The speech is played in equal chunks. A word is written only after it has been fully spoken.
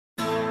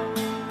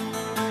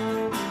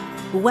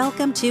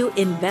Welcome to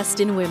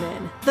Invest in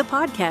Women, the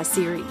podcast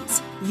series.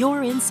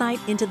 Your insight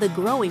into the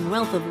growing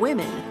wealth of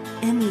women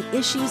and the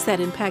issues that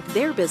impact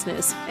their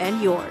business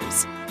and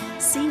yours.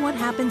 See what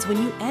happens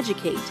when you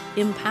educate,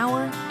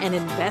 empower, and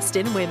invest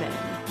in women.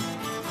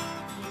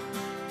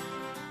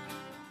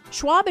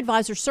 Schwab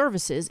Advisor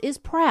Services is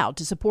proud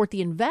to support the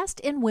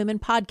Invest in Women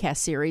podcast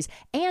series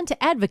and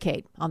to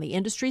advocate on the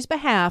industry's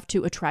behalf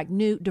to attract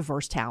new,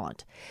 diverse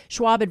talent.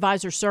 Schwab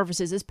Advisor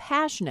Services is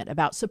passionate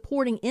about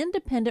supporting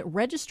independent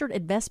registered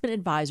investment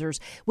advisors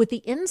with the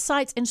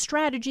insights and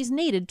strategies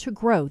needed to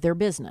grow their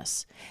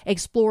business.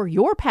 Explore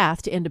your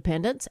path to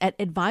independence at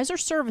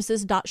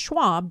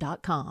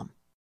advisorservices.schwab.com.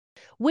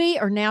 We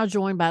are now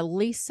joined by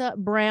Lisa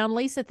Brown.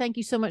 Lisa, thank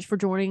you so much for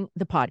joining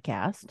the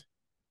podcast.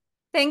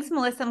 Thanks,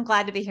 Melissa. I'm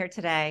glad to be here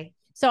today.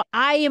 So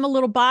I am a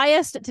little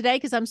biased today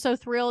because I'm so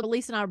thrilled.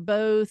 Lisa and I are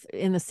both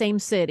in the same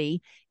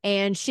city,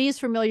 and she's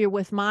familiar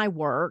with my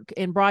work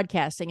in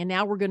broadcasting. And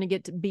now we're going to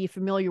get to be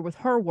familiar with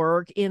her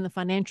work in the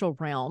financial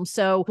realm.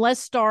 So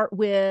let's start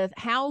with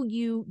how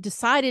you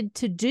decided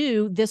to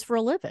do this for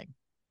a living.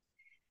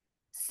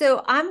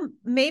 So I'm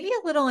maybe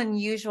a little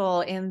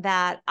unusual in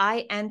that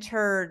I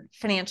entered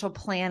financial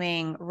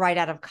planning right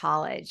out of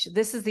college.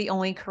 This is the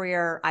only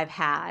career I've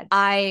had.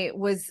 I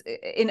was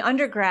in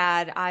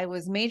undergrad, I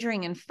was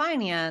majoring in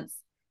finance,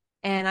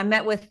 and I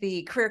met with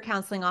the career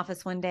counseling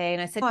office one day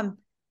and I said, I'm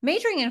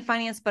majoring in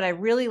finance, but I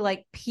really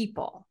like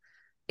people.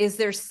 Is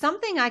there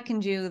something I can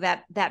do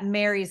that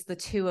marries the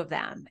two of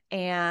them?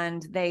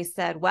 And they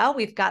said, well,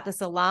 we've got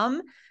this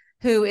alum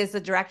who is the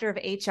director of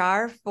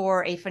HR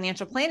for a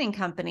financial planning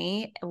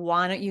company.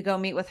 Why don't you go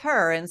meet with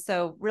her? And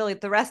so really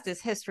the rest is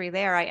history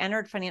there. I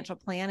entered financial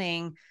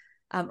planning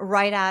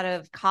right out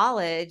of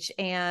college,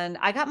 and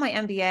I got my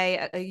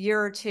MBA a year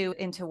or two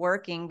into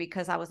working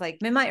because I was like,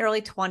 I'm in my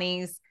early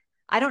 20s.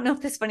 I don't know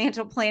if this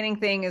financial planning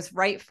thing is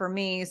right for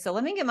me. So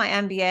let me get my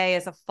MBA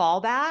as a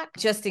fallback,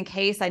 just in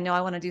case I know I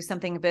want to do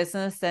something in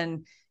business.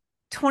 And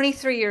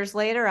 23 years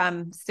later,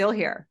 I'm still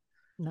here.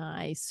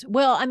 Nice.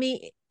 Well, I mean,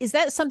 is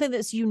that something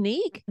that's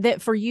unique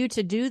that for you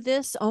to do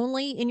this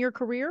only in your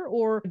career?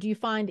 Or do you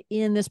find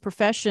in this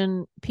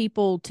profession,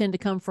 people tend to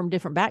come from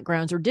different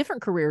backgrounds or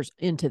different careers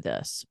into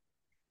this?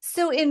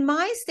 So in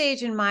my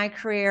stage in my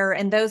career,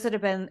 and those that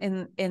have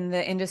been in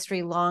the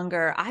industry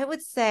longer, I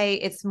would say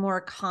it's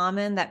more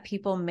common that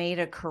people made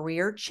a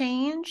career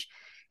change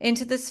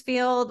into this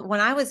field. When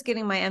I was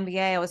getting my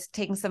MBA, I was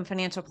taking some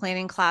financial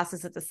planning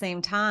classes at the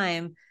same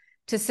time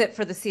to sit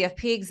for the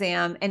CFP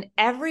exam. And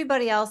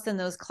everybody else in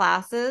those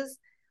classes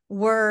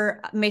were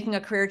making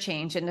a career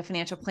change into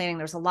financial planning.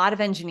 There's a lot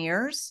of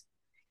engineers,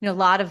 a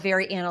lot of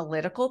very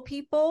analytical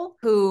people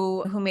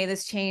who made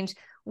this change.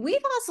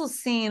 We've also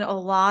seen a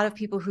lot of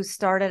people who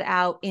started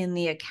out in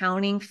the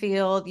accounting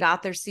field,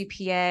 got their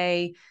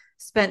CPA,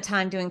 spent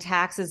time doing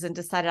taxes and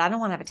decided, I don't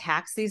want to have a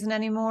tax season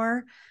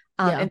anymore.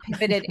 And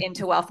pivoted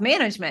into wealth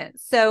management.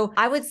 So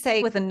I would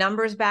say with a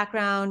numbers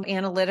background,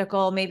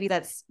 analytical, maybe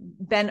that's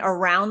been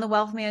around the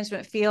wealth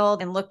management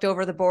field and looked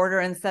over the border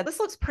and said, this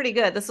looks pretty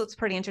good. This looks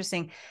pretty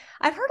interesting.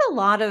 I've heard a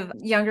lot of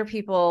younger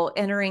people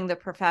entering the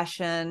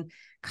profession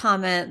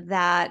comment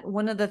that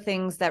one of the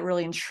things that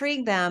really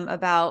intrigued them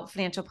about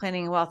financial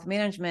planning and wealth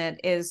management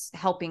is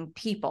helping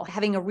people,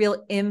 having a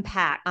real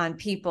impact on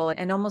people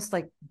and almost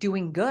like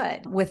doing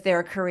good with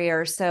their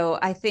career. So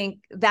I think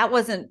that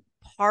wasn't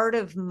part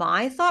of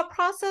my thought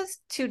process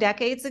 2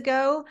 decades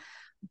ago,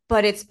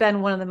 but it's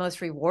been one of the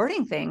most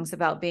rewarding things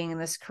about being in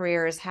this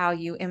career is how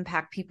you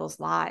impact people's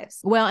lives.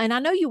 Well, and I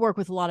know you work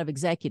with a lot of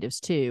executives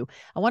too.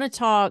 I want to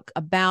talk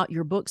about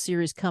your book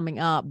series coming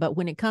up, but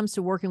when it comes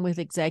to working with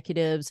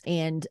executives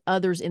and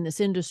others in this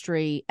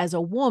industry, as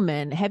a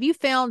woman, have you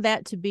found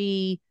that to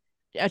be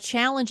a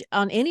challenge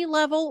on any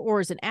level, or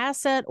is it an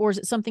asset, or is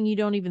it something you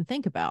don't even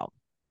think about?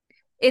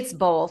 It's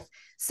both.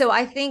 So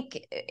I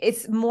think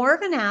it's more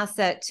of an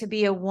asset to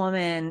be a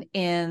woman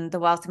in the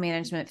wealth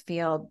management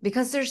field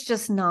because there's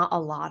just not a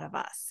lot of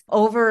us.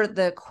 Over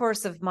the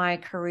course of my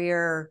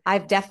career,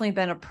 I've definitely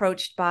been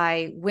approached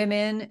by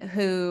women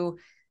who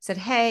said,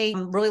 hey,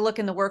 I'm really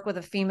looking to work with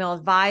a female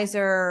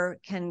advisor.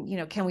 Can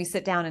we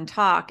sit down and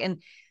talk?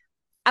 And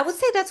I would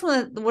say that's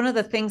one of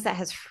the things that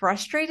has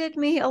frustrated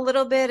me a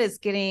little bit is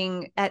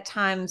getting at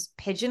times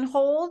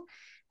pigeonholed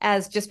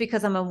as just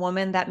because I'm a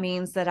woman, that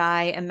means that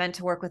I am meant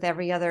to work with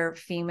every other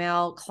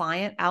female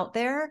client out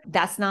there.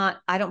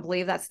 I don't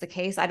believe that's the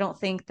case. I don't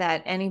think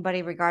that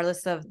anybody,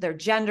 regardless of their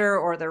gender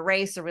or their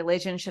race or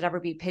religion, should ever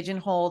be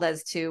pigeonholed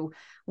as to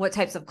what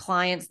types of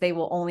clients they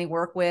will only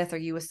work with or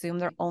you assume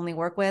they'll only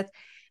work with.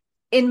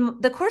 In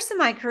the course of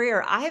my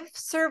career, I've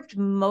served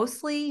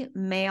mostly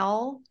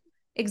male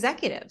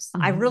executives.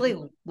 I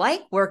really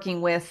like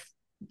working with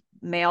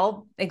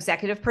male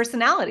executive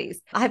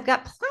personalities. I've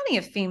got plenty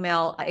of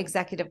female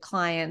executive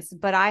clients,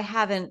 but I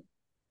haven't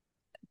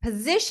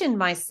positioned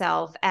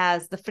myself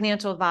as the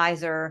financial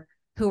advisor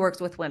who works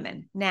with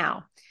women.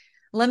 Now,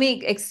 let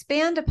me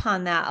expand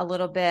upon that a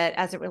little bit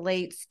as it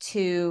relates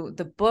to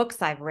the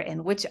books I've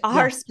written, which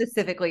are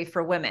specifically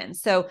for women.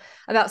 So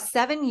about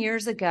 7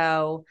 years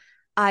ago,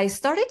 I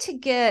started to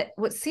get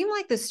what seemed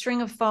like the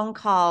string of phone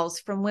calls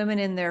from women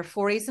in their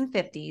 40s and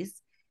 50s.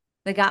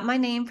 They got my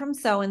name from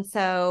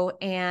so-and-so,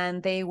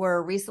 and they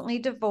were recently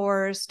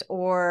divorced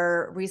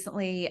or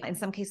recently, in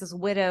some cases,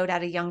 widowed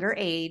at a younger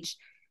age.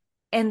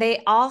 And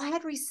they all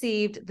had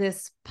received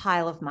this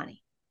pile of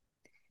money.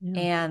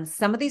 Yeah. And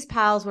some of these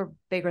piles were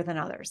bigger than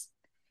others.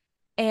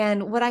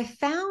 And what I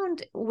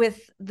found with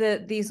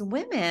these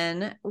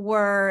women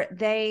were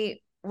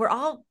they were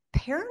all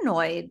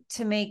paranoid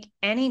to make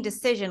any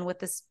decision with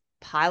this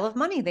pile of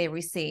money they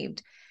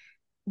received.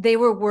 They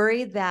were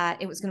worried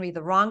that it was going to be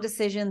the wrong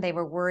decision. They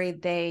were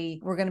worried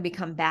they were going to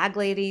become bag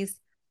ladies.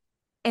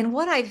 And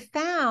what I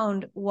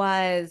found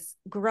was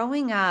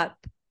growing up,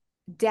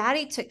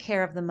 Daddy took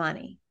care of the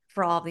money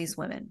for all these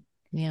women.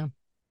 Yeah.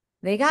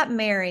 They got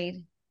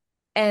married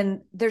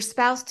and their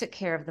spouse took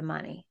care of the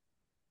money.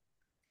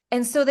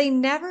 And so they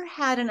never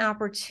had an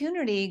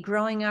opportunity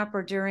growing up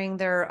or during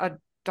their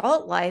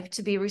adult life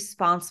to be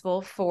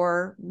responsible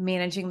for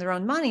managing their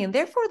own money. And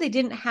therefore, they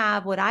didn't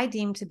have what I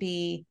deem to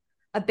be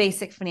a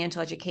basic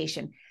financial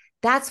education.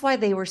 That's why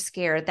they were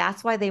scared.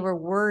 That's why they were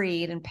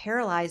worried and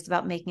paralyzed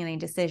about making any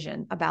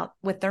decision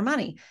with their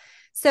money.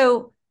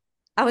 So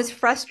I was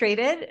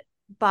frustrated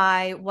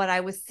by what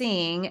I was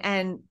seeing.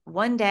 And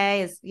one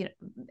day, as you know,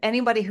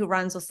 anybody who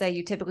runs will say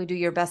you typically do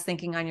your best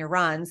thinking on your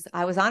runs.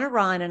 I was on a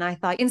run and I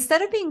thought,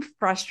 instead of being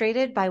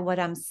frustrated by what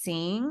I'm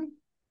seeing,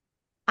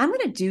 I'm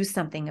going to do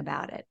something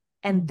about it.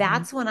 And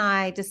that's when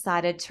I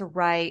decided to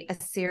write a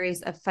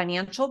series of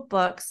financial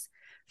books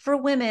for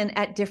women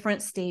at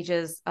different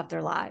stages of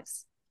their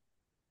lives.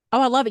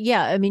 Oh, I love it.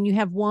 Yeah. I mean, you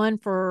have one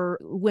for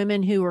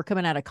women who are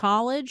coming out of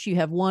college. You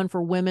have one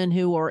for women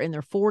who are in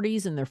their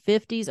 40s and their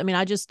 50s. I mean,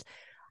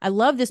 I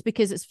love this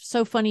because it's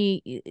so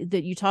funny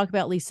that you talk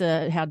about,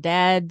 Lisa, how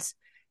dads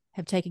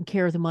have taken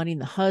care of the money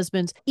and the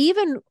husbands,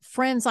 even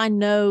friends I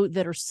know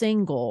that are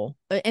single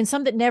and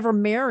some that never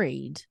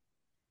married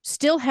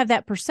still have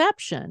that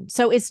perception.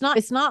 So it's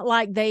not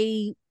like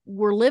they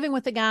were living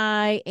with a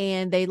guy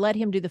and they let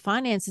him do the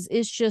finances.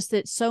 It's just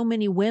that so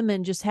many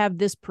women just have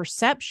this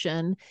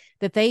perception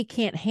that they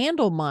can't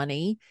handle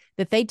money,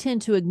 that they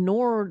tend to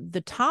ignore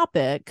the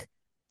topic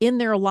in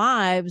their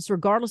lives,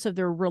 regardless of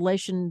their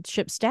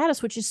relationship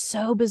status, which is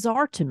so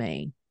bizarre to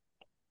me.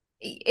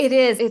 It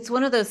is. It's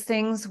one of those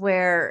things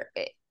where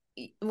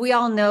we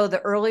all know the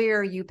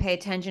earlier you pay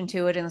attention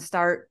to it and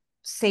start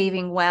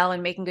saving well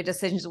and making good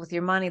decisions with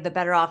your money, the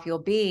better off you'll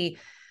be.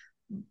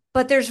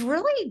 But there's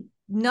really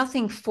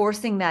nothing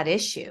forcing that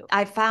issue.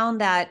 I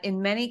found that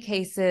in many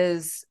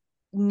cases,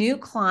 new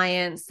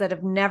clients that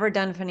have never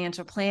done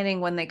financial planning,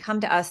 when they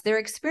come to us, they're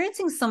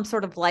experiencing some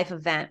sort of life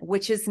event,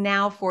 which is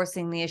now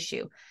forcing the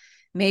issue.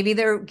 Maybe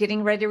they're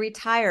getting ready to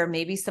retire.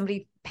 Maybe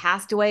somebody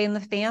passed away in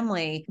the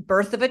family,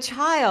 birth of a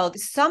child.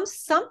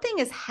 Something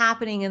is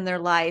happening in their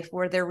life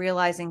where they're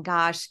realizing,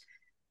 gosh,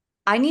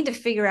 I need to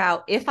figure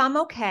out if I'm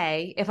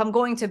okay, if I'm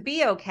going to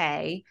be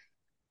okay,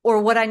 or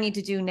what I need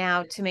to do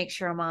now to make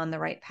sure I'm on the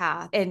right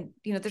path. And,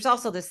 there's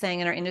also this saying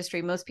in our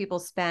industry, most people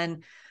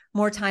spend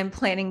more time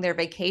planning their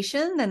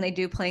vacation than they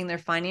do planning their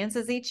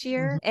finances each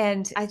year.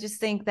 And I just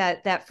think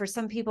that for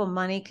some people,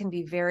 money can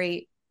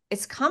be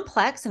it's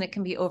complex and it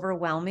can be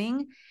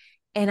overwhelming.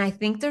 And I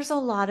think there's a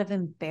lot of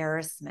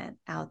embarrassment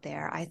out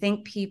there. I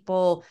think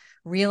people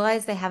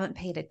realize they haven't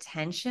paid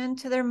attention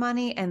to their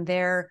money and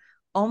they're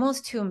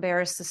almost too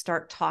embarrassed to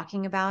start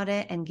talking about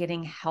it and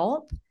getting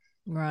help.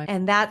 Right.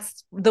 And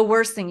that's the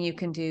worst thing you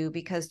can do,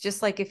 because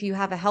just like if you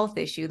have a health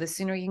issue, the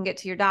sooner you can get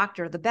to your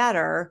doctor, the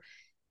better.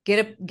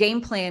 Get a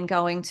game plan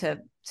going to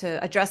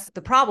address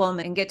the problem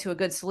and get to a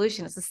good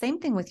solution. It's the same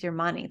thing with your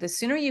money. The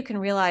sooner you can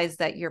realize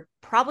that you're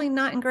probably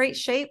not in great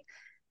shape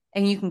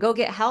and you can go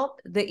get help,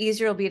 the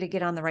easier it'll be to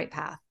get on the right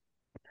path.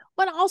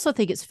 Well, I also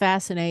think it's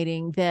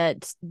fascinating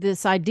that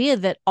this idea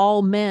that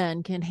all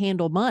men can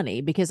handle money,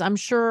 because I'm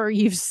sure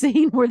you've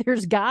seen where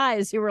there's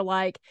guys who are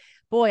like,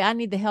 boy, I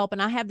need the help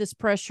and I have this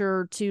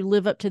pressure to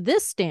live up to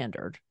this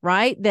standard,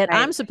 right? That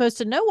I'm supposed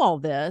to know all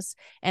this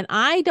and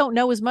I don't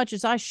know as much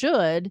as I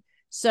should.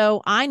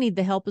 So I need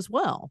the help as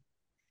well.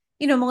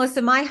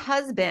 Melissa, my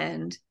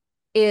husband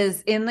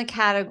is in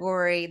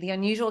the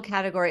unusual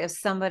category of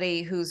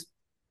somebody who's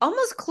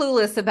almost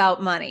clueless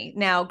about money.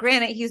 Now,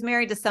 granted, he's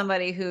married to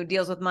somebody who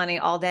deals with money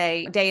all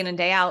day in and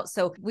day out.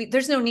 So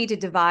there's no need to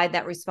divide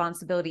that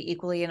responsibility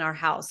equally in our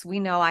house.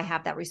 We know I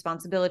have that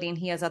responsibility and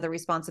he has other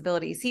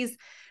responsibilities. He's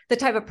the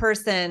type of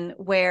person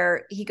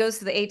where he goes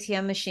to the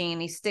ATM machine,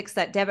 he sticks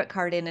that debit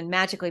card in and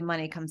magically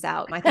money comes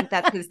out. And I think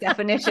that's his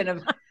definition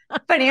of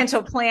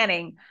financial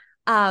planning.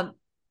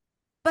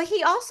 But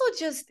he also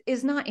just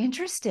is not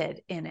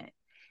interested in it.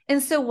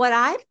 And so what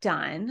I've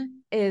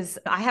done is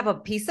I have a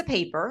piece of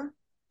paper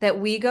that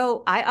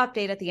I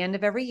update at the end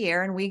of every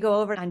year, and we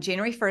go over on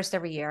January 1st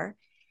every year.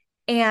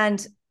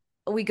 And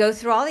we go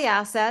through all the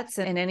assets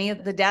and any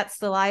of the debts,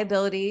 the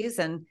liabilities,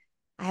 and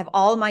I have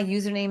all my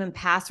username and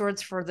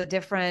passwords for the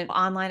different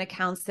online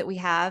accounts that we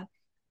have.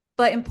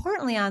 But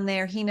importantly on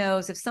there, he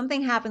knows if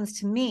something happens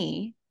to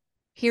me,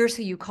 here's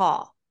who you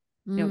call.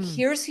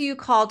 Here's who you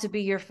call to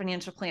be your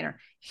financial planner.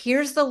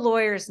 Here's the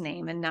lawyer's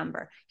name and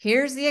number.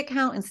 Here's the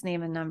accountant's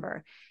name and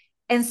number.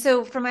 And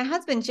so for my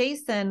husband,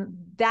 Jason,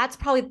 that's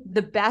probably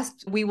the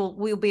best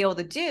we'll be able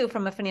to do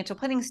from a financial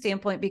planning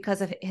standpoint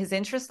because of his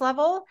interest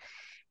level,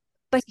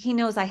 but he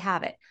knows I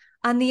have it.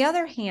 On the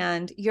other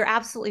hand, you're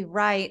absolutely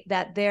right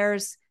that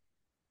there's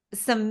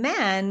some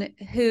men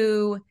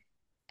who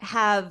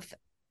have,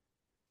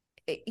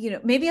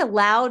 maybe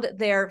allowed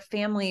their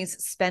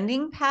family's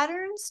spending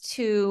patterns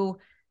to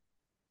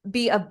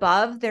be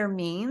above their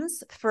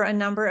means for a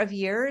number of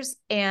years.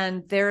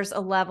 And there's a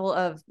level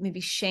of maybe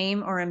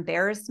shame or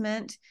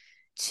embarrassment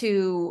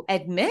to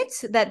admit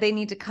that they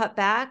need to cut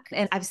back.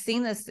 And I've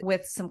seen this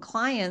with some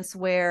clients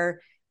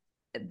where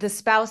the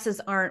spouses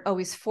aren't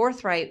always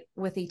forthright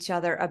with each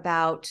other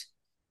about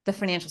the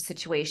financial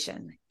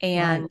situation.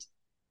 And right.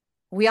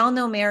 We all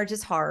know marriage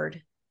is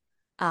hard.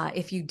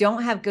 If you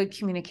don't have good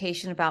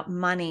communication about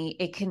money,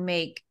 it can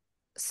make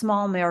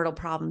small marital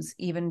problems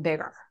even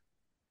bigger.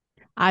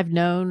 I've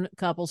known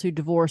couples who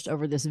divorced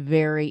over this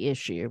very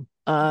issue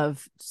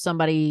of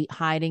somebody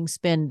hiding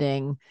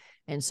spending.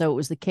 And so it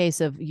was the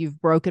case of,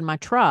 you've broken my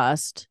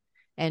trust.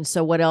 And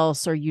so what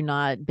else are you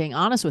not being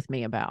honest with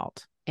me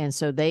about? And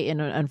so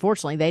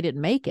unfortunately, they didn't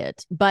make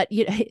it. But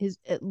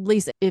at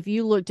least if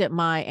you looked at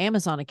my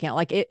Amazon account,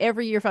 like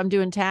every year, if I'm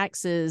doing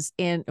taxes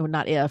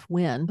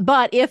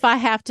but if I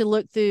have to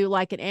look through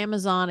like an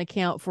Amazon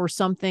account for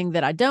something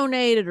that I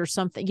donated or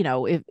something,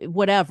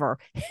 whatever,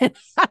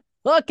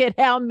 look at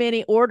how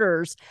many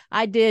orders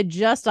I did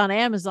just on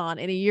Amazon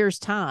in a year's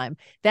time.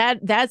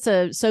 That's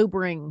a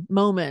sobering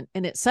moment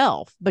in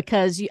itself,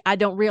 because I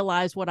don't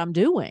realize what I'm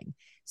doing.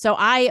 So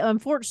I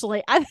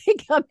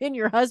think I'm in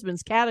your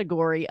husband's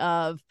category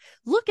of,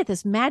 look at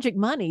this magic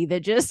money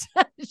that just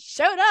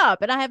showed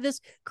up and I have this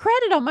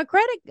credit on my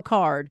credit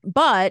card.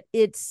 But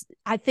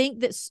I think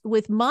that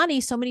with money,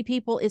 so many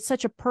people, it's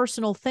such a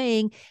personal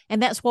thing.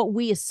 And that's what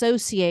we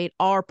associate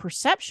our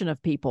perception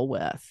of people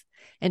with.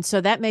 And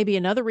so that may be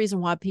another reason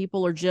why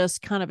people are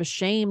just kind of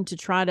ashamed to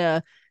try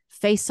to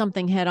face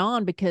something head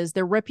on, because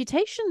their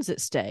reputation's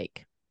at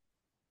stake.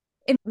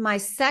 In my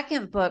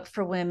second book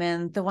for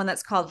women, the one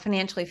that's called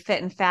Financially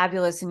Fit and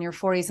Fabulous in Your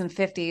 40s and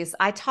 50s,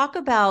 I talk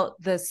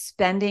about the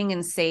spending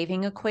and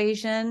saving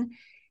equation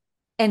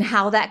and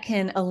how that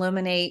can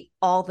eliminate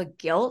all the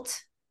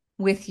guilt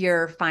with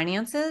your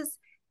finances.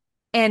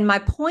 And my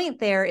point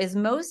there is,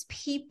 most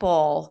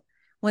people,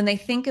 when they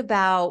think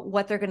about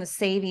what they're going to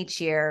save each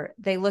year,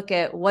 they look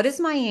at, what is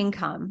my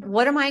income?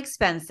 What are my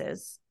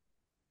expenses?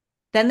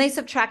 Then they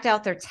subtract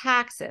out their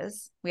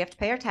taxes. We have to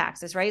pay our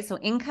taxes, right? So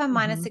income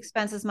minus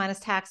expenses minus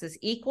taxes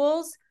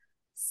equals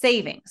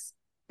savings.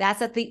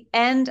 That's at the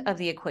end of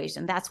the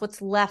equation. That's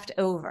what's left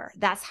over.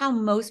 That's how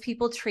most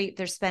people treat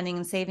their spending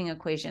and saving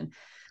equation.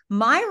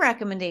 My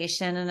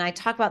recommendation, and I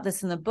talk about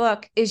this in the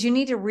book, is you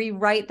need to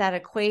rewrite that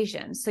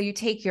equation. So you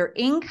take your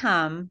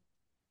income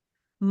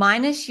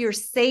minus your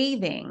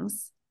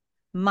savings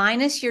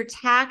minus your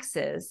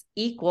taxes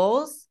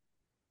equals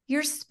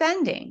your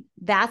spending.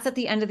 That's at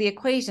the end of the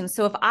equation.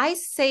 So if I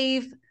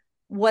save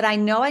what I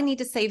know I need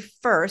to save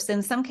first,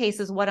 in some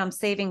cases, what I'm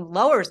saving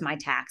lowers my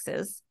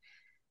taxes.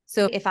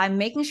 So if I'm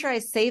making sure I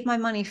save my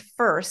money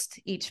first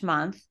each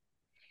month,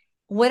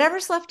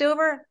 whatever's left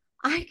over,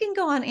 I can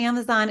go on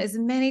Amazon as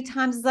many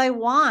times as I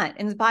want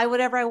and buy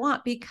whatever I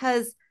want,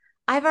 because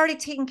I've already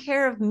taken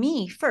care of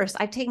me first.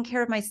 I've taken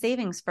care of my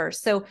savings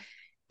first. So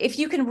if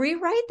you can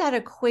rewrite that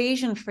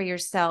equation for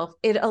yourself,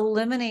 it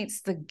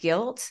eliminates the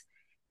guilt.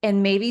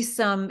 And maybe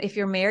if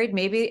you're married,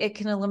 maybe it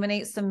can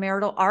eliminate some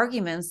marital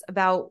arguments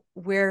about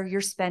where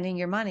you're spending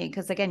your money.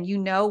 Because again,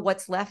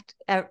 what's left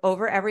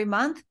over every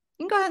month.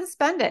 You can go ahead and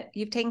spend it.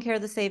 You've taken care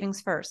of the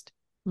savings first.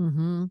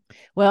 Mm-hmm.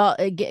 Well,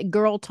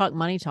 Girl Talk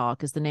Money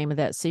Talk is the name of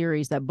that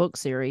series, that book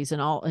series,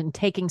 and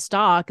Taking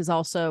Stock is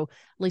also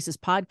Lisa's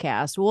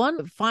podcast.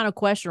 One final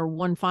question, or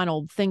one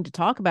final thing to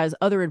talk about, is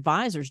other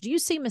advisors. Do you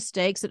see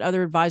mistakes that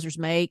other advisors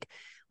make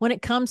when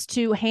it comes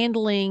to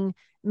handling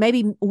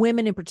maybe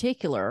women in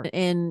particular,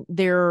 and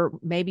their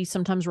maybe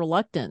sometimes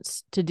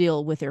reluctance to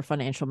deal with their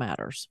financial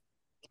matters?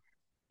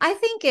 I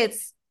think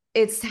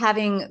it's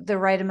having the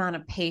right amount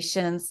of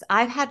patience.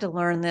 I've had to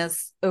learn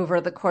this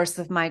over the course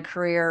of my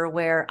career,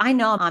 where I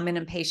know I'm an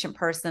impatient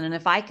person. And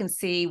if I can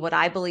see what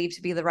I believe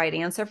to be the right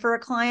answer for a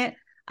client,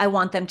 I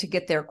want them to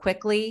get there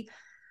quickly.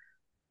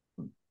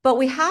 But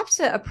we have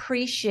to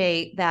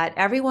appreciate that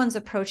everyone's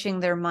approaching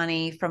their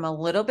money from a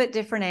little bit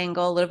different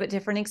angle, a little bit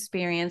different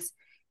experience.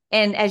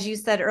 And as you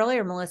said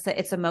earlier, Melissa,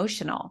 it's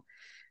emotional.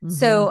 Mm-hmm.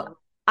 So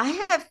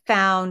I have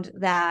found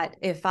that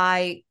if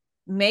I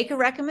make a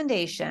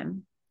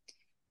recommendation,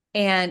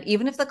 and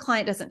even if the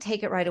client doesn't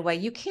take it right away,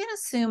 you can't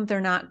assume they're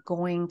not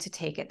going to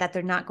take it, that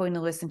they're not going to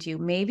listen to you.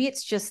 Maybe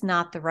it's just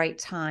not the right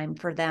time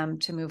for them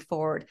to move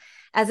forward.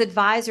 As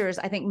advisors,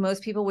 I think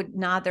most people would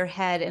nod their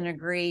head and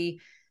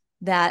agree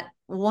that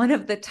one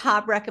of the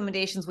top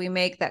recommendations we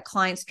make that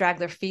clients drag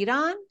their feet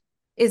on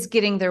is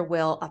getting their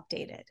will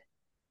updated.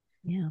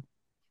 Yeah.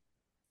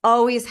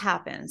 Always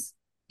happens.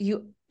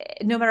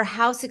 no matter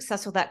how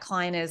successful that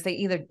client is, they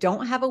either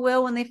don't have a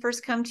will when they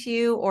first come to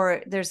you,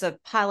 or there's a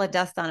pile of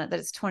dust on it that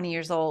it's 20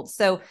 years old.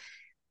 So,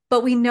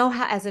 but we know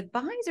how, as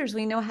advisors,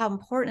 we know how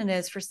important it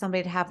is for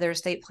somebody to have their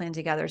estate plan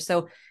together.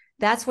 So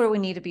that's where we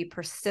need to be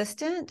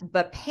persistent,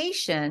 but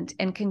patient,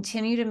 and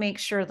continue to make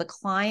sure the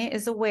client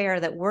is aware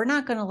that we're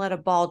not going to let a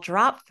ball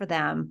drop for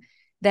them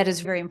that is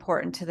very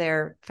important to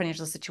their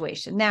financial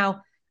situation.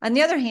 Now, on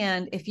the other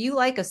hand, if you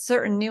like a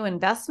certain new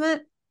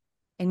investment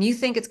and you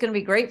think it's going to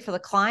be great for the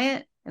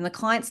client and the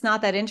client's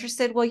not that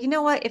interested, well, you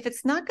know what? If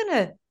it's not going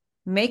to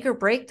make or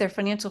break their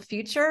financial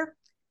future,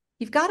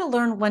 you've got to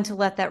learn when to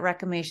let that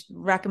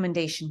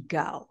recommendation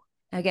go.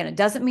 Again, it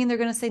doesn't mean they're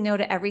going to say no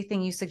to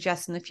everything you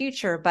suggest in the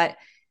future, but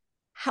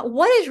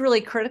what is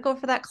really critical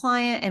for that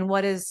client and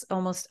what is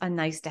almost a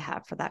nice to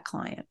have for that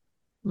client?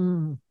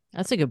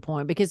 That's a good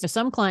point, because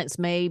some clients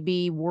may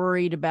be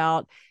worried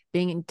about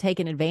being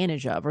taken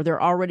advantage of, or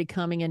they're already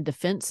coming in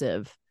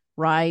defensive,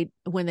 right,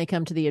 when they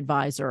come to the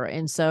advisor.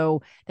 And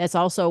so that's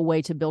also a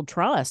way to build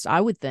trust, I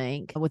would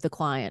think, with the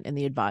client and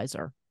the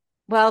advisor.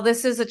 Well,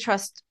 this is a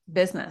trust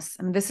business.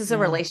 I mean, this is a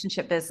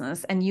relationship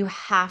business, and you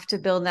have to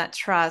build that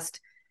trust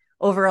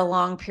over a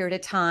long period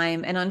of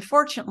time. And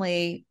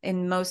unfortunately,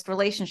 in most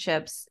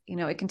relationships,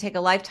 it can take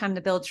a lifetime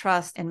to build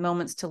trust and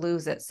moments to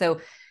lose it.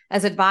 So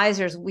as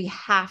advisors, we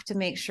have to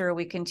make sure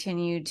we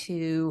continue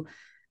to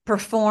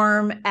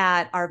perform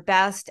at our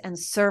best and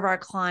serve our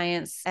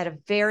clients at a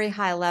very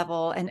high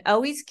level, and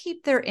always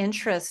keep their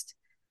interest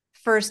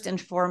first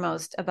and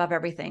foremost above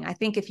everything. I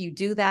think if you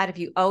do that, if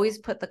you always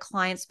put the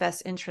client's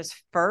best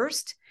interest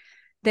first,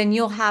 then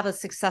you'll have a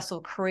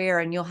successful career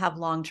and you'll have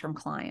long-term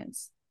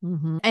clients.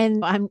 Mm-hmm.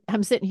 And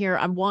I'm sitting here,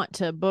 I want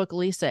to book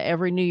Lisa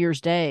every New Year's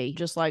Day,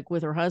 just like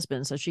with her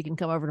husband, so she can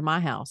come over to my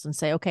house and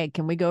say, okay,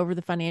 can we go over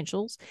the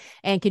financials?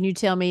 And can you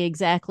tell me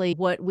exactly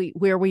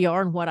where we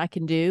are and what I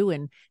can do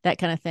and that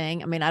kind of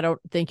thing? I mean, I don't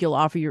think you'll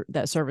offer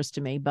that service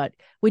to me, but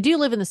we do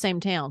live in the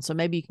same town. So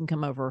maybe you can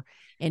come over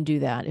and do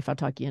that if I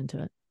talk you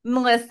into it.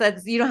 Melissa,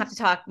 you don't have to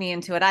talk me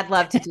into it. I'd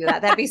love to do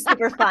that. That'd be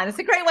super fun. It's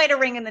a great way to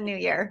ring in the new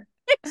year.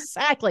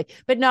 Exactly.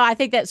 But no, I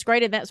think that's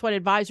great. And that's what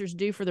advisors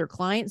do for their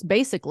clients,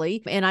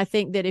 basically. And I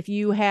think that if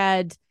you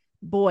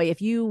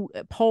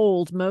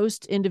polled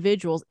most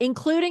individuals,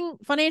 including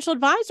financial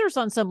advisors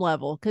on some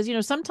level, because,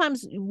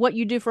 sometimes what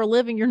you do for a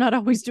living, you're not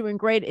always doing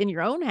great in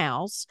your own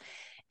house.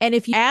 And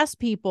if you ask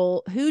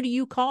people, who do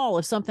you call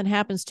if something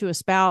happens to a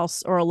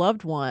spouse or a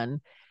loved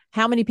one,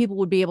 how many people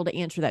would be able to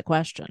answer that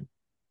question?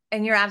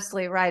 And you're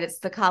absolutely right. It's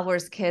the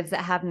cobbler's kids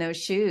that have no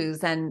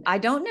shoes. And I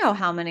don't know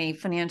how many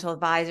financial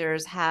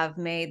advisors have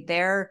made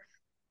their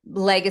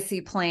legacy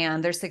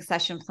plan, their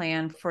succession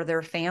plan for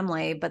their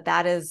family. But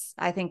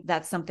I think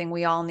that's something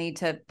we all need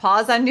to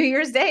pause on New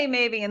Year's Day,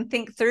 maybe, and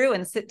think through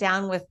and sit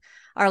down with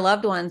our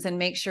loved ones and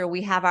make sure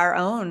we have our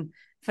own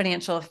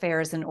financial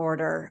affairs in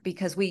order,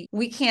 because we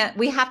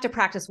have to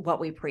practice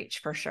what we preach,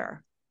 for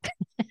sure.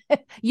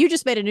 You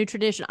just made a new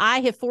tradition.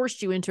 I have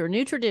forced you into a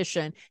new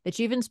tradition that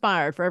you've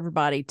inspired for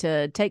everybody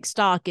to take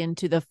stock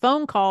into the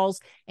phone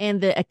calls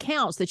and the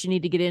accounts that you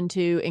need to get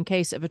into in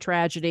case of a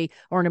tragedy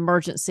or an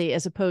emergency,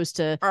 as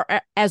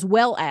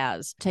well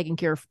as taking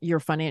care of your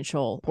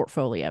financial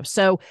portfolio.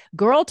 So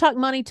Girl Talk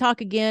Money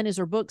Talk Again is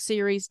her book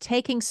series.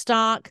 Taking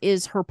Stock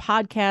is her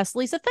podcast.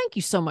 Lisa, thank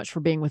you so much for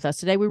being with us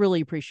today. We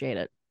really appreciate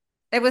it.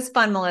 It was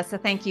fun, Melissa.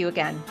 Thank you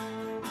again.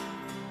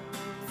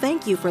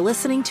 Thank you for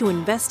listening to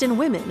Invest in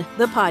Women,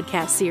 the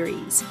podcast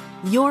series.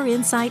 Your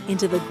insight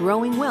into the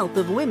growing wealth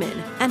of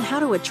women and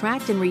how to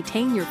attract and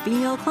retain your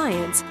female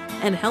clients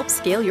and help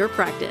scale your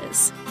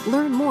practice.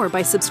 Learn more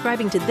by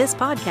subscribing to this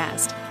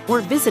podcast or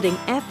visiting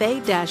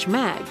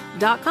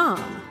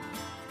fa-mag.com.